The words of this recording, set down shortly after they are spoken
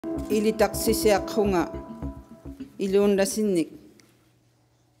ilitaksisiak hunga ilundasinnik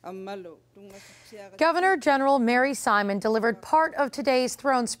ammalo. Governor General Mary Simon delivered part of today's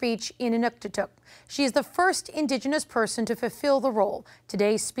throne speech in Inuktitut. She is the first Indigenous person to fulfill the role.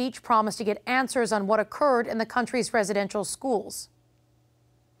 Today's speech promised to get answers on what occurred in the country's residential schools.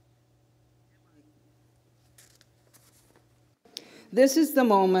 This is the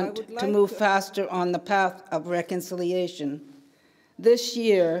moment to move faster on the path of reconciliation. This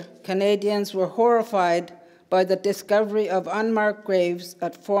year, Canadians were horrified by the discovery of unmarked graves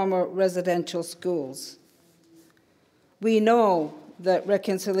at former residential schools. We know that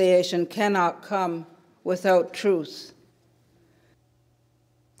reconciliation cannot come without truth.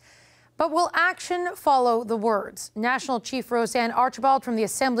 But will action follow the words? National Chief RoseAnne Archibald from the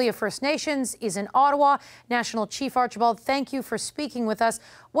Assembly of First Nations is in Ottawa. National Chief Archibald, thank you for speaking with us.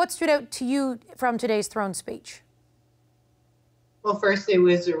 What stood out to you from today's throne speech? Well, first, it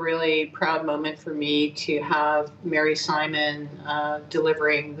was a really proud moment for me to have Mary Simon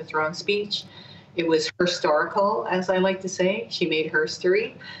delivering the throne speech. It was historical, as I like to say. She made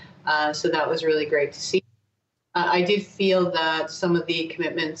history, so that was really great to see. I did feel that some of the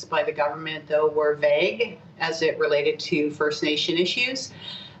commitments by the government, though, were vague as it related to First Nation issues.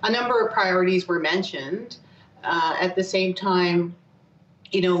 A number of priorities were mentioned. At the same time,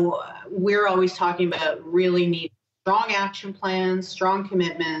 you know, we're always talking about really needing strong action plans, strong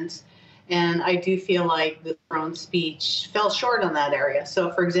commitments, and I do feel like the throne speech fell short on that area. So,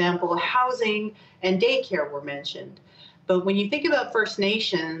 for example, housing and daycare were mentioned. But when you think about First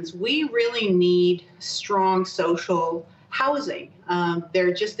Nations, we really need strong social housing.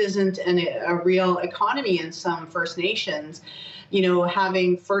 There just isn't a real economy in some First Nations. You know,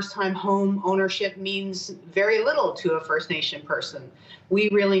 having first-time home ownership means very little to a First Nation person. We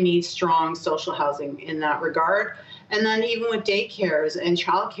really need strong social housing in that regard. And then even with daycares and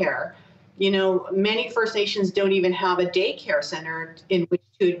childcare, you know, many First Nations don't even have a daycare center in which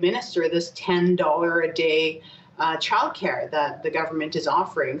to administer this $10 a day childcare that the government is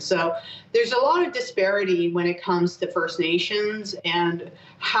offering. So there's a lot of disparity when it comes to First Nations and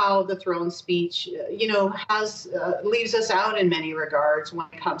how the throne speech, you know, leaves us out in many regards when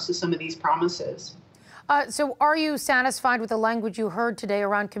it comes to some of these promises. So are you satisfied with the language you heard today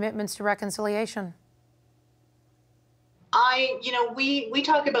around commitments to reconciliation? You know, we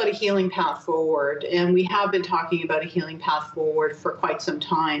talk about a healing path forward, and we have been talking about a healing path forward for quite some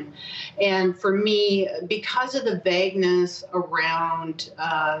time. And for me, because of the vagueness around,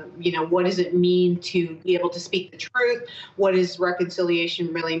 you know, what does it mean to be able to speak the truth? What does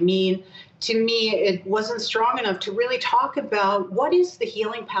reconciliation really mean? To me, it wasn't strong enough to really talk about what is the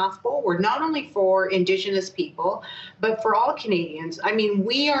healing path forward, not only for Indigenous people, but for all Canadians. I mean,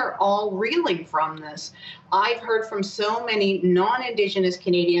 we are all reeling from this. I've heard from so many non-Indigenous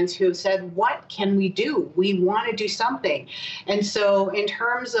Canadians who have said, what can we do? We want to do something. And so in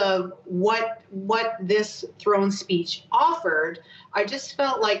terms of what this throne speech offered, I just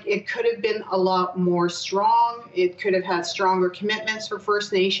felt like it could have been a lot more strong. It could have had stronger commitments for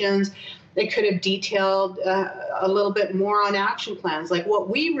First Nations. They could have detailed a little bit more on action plans. Like, what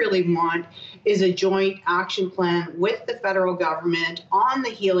we really want is a joint action plan with the federal government on the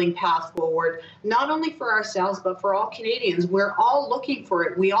healing path forward, not only for ourselves, but for all Canadians. We're all looking for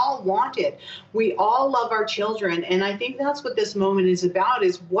it. We all want it. We all love our children. And I think that's what this moment is about,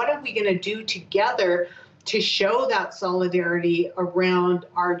 is what are we going to do together to show that solidarity around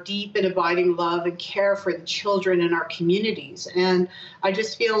our deep and abiding love and care for the children in our communities. And I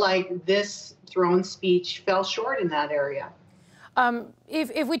just feel like this throne speech fell short in that area.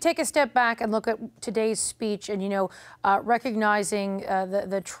 If we take a step back and look at today's speech and, you know, recognizing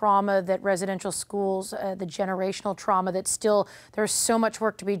the trauma that residential schools, the generational trauma that still, there's so much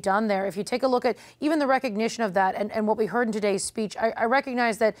work to be done there. If you take a look at even the recognition of that and what we heard in today's speech, I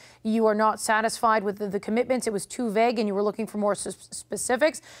recognize that you are not satisfied with the commitments. It was too vague and you were looking for more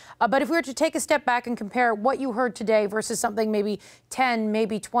specifics. But if we were to take a step back and compare what you heard today versus something maybe 10,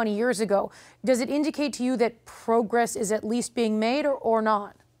 maybe 20 years ago, does it indicate to you that progress is at least being made or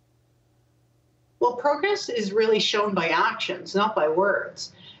not? Well, progress is really shown by actions, not by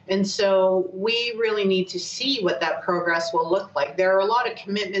words. And so we really need to see what that progress will look like. There are a lot of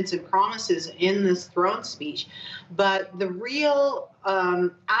commitments and promises in this throne speech, but the real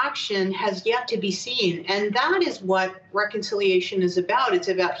action has yet to be seen. And that is what reconciliation is about. It's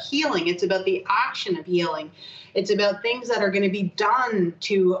about healing. It's about the action of healing. It's about things that are going to be done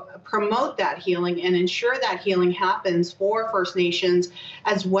to promote that healing and ensure that healing happens for First Nations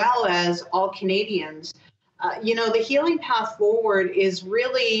as well as all Canadians. You know, the healing path forward is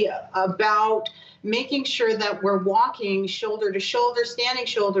really about making sure that we're walking shoulder to shoulder, standing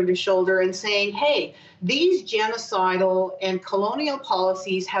shoulder to shoulder, and saying, hey, these genocidal and colonial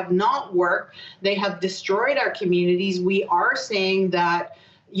policies have not worked. They have destroyed our communities. We are saying that,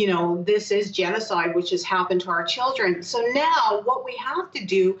 you know, this is genocide, which has happened to our children. So now what we have to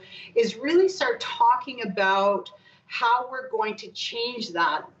do is really start talking about how we're going to change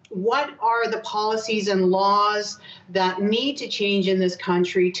that. What are the policies and laws that need to change in this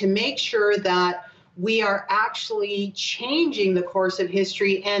country to make sure that we are actually changing the course of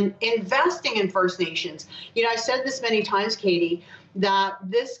history and investing in First Nations? You know, I've said this many times, Katie, that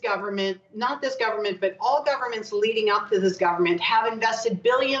this government, not this government, but all governments leading up to this government have invested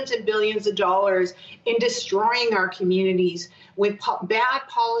billions and billions of dollars in destroying our communities with bad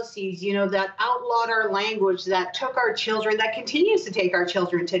policies, you know, that outlawed our language, that took our children, that continues to take our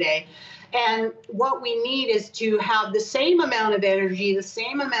children today. And what we need is to have the same amount of energy, the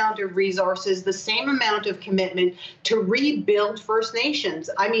same amount of resources, the same amount of commitment to rebuild First Nations.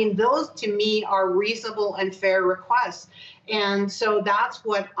 I mean, those to me are reasonable and fair requests. And so that's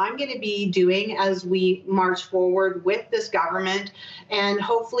what I'm going to be doing as we march forward with this government. And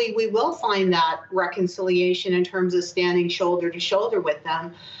hopefully we will find that reconciliation in terms of standing shoulder to shoulder with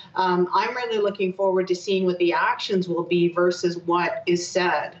them. I'm really looking forward to seeing what the actions will be versus what is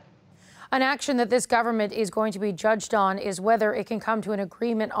said. An action that this government is going to be judged on is whether it can come to an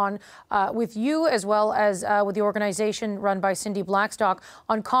agreement on, with you as well as with the organization run by Cindy Blackstock,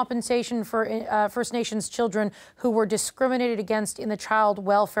 on compensation for First Nations children who were discriminated against in the child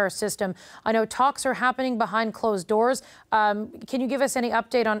welfare system. I know talks are happening behind closed doors. Can you give us any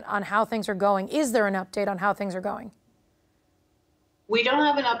update on how things are going? Is there an update on how things are going? We don't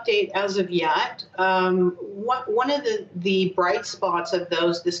have an update as of yet. One of the bright spots of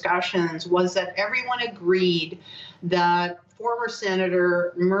those discussions was that everyone agreed that former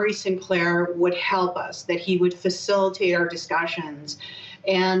Senator Murray Sinclair would help us, that he would facilitate our discussions.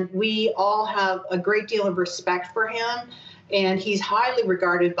 And we all have a great deal of respect for him, and he's highly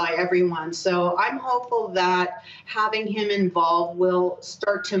regarded by everyone. So I'm hopeful that having him involved will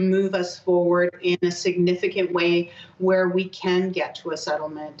start to move us forward in a significant way where we can get to a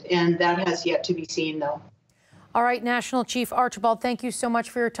settlement. And that has yet to be seen, though. All right, National Chief Archibald, thank you so much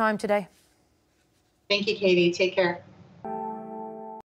for your time today. Thank you, Katie. Take care.